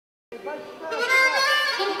El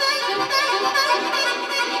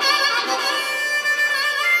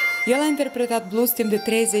a interpretat blues timp de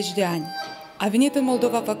 30 de ani. A venit în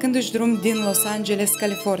Moldova făcându-și drum din Los Angeles,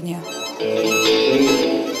 California.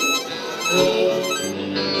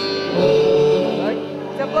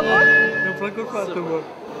 Ți-a plăcut? Mi-a plăcut foarte mult.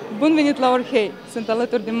 Bun venit la Orhei! Sunt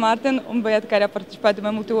alături de Martin, un băiat care a participat de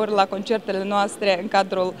mai multe ori la concertele noastre în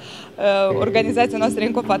cadrul organizației noastre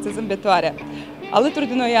Încă o față zâmbetoare. Alături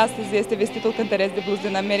de noi astăzi este vestitul cântăresc de blues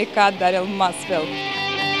din America, Darrell Mansfield.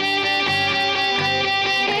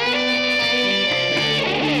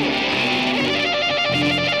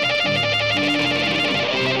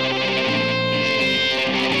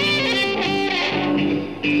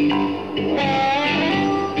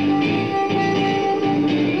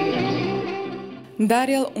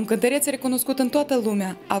 Darrell, un cântăreț recunoscut în toată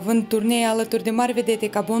lumea, având turnee alături de mari vedete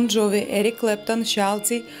ca Bon Jovi, Eric Clapton și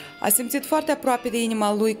alții, a simțit foarte aproape de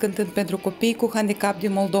inima lui cântând pentru copii cu handicap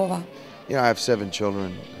din Moldova. You know, I have 7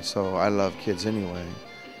 children, so I love kids anyway.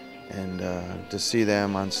 And to see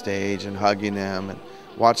them on stage and hugging them and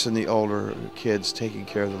watching the older kids taking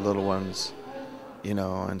care of the little ones, you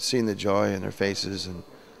know, and seeing the joy in their faces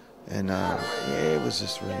and yeah, it was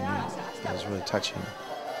just really neat. It was really touching.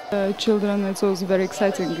 Children, it's also very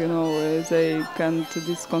exciting, you know, they can't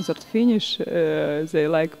this concert finish, they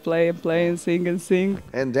like play and sing.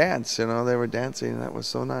 And dance, you know, they were dancing, and that was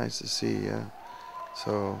so nice to see.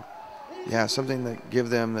 So, yeah, something that give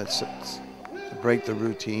them to break the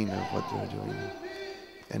routine of what they're doing.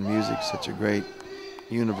 And music's such a great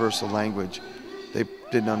universal language. They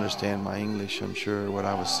didn't understand my English, I'm sure, what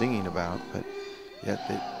I was singing about, but yet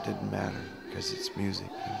it didn't matter because it's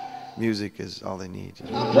music. Music is all they need.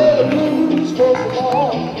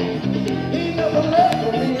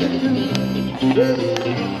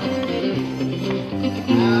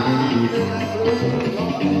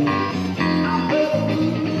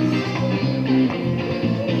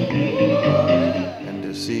 And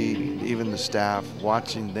to see even the staff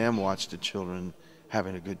watching them watch the children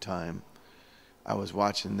having a good time. I was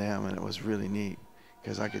watching them and it was really neat,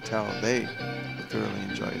 because I could tell they thoroughly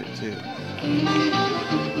enjoyed it too.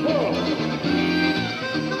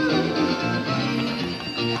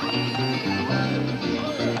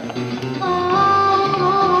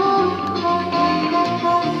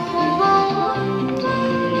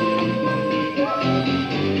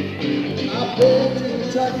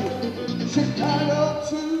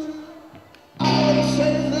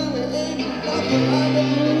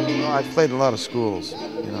 I've played in a lot of schools,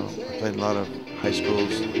 you know. I played in a lot of high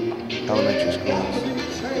schools, elementary schools,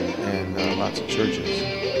 and lots of churches,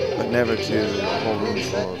 but never to a whole room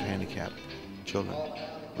full of handicapped children.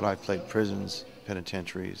 But I've played prisons,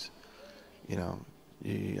 penitentiaries, you know.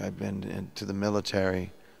 I've been into the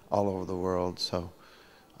military all over the world, so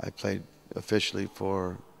I played officially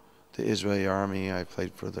for the Israeli army, I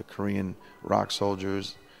played for the Korean rock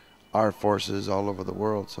soldiers, our forces all over the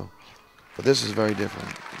world, so. But this is very different.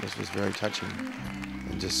 This was very touching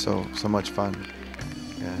and just so much fun.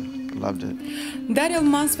 Yeah, loved it. Darrell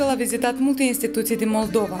Mansfield a vizitat multe instituții din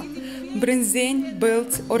Moldova: Brânzeni,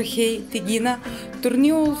 Bălți, Orhei, Tighina,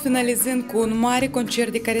 turneul finalizând cu un mare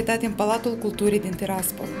concert de caritate în Palatul Culturii din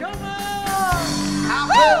Tiraspol.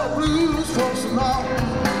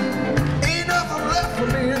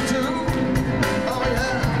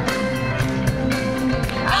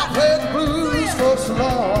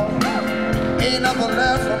 Ain't nothing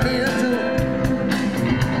left for me to do.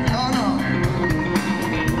 Oh no,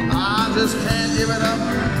 I just can't give it up,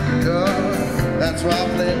 girl. That's why I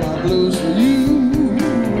play my blues for you.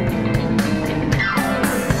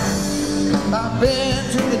 I've been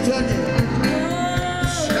to Kentucky,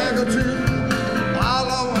 Chicago, all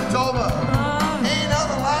over Moldova. Ain't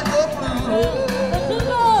nothing like the blues.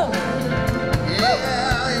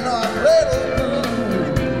 Yeah, you know I play those blues.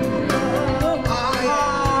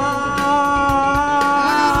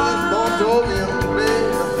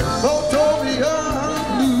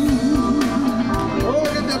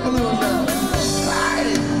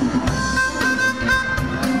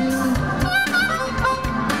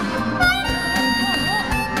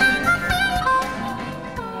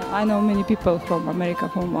 I know many people from America,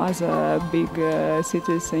 from other big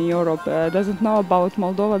cities in Europe, doesn't know about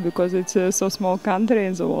Moldova because it's a so small country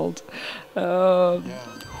in the world.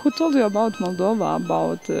 Who told you about Moldova,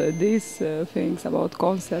 about these things, about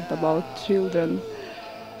concert, about children?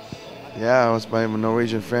 Yeah, it was my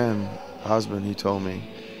Norwegian friend, husband. He told me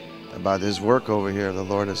about his work over here the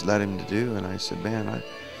Lord has led him to do, and I said, man,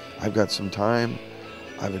 I've got some time.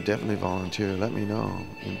 I would definitely volunteer. Let me know.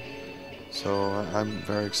 So I'm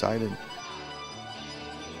very excited.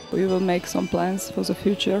 We will make some plans for the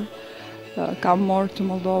future, come more to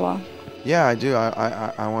Moldova. Yeah, I do.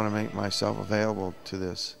 I want to make myself available to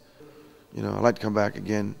this. You know, I'd like to come back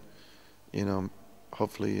again, you know,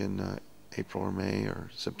 hopefully in April or May or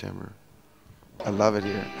September. I love it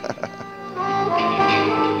here.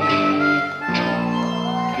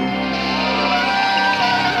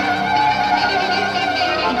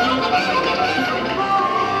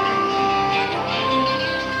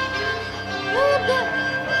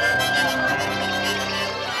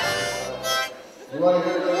 You want to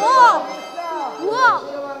hear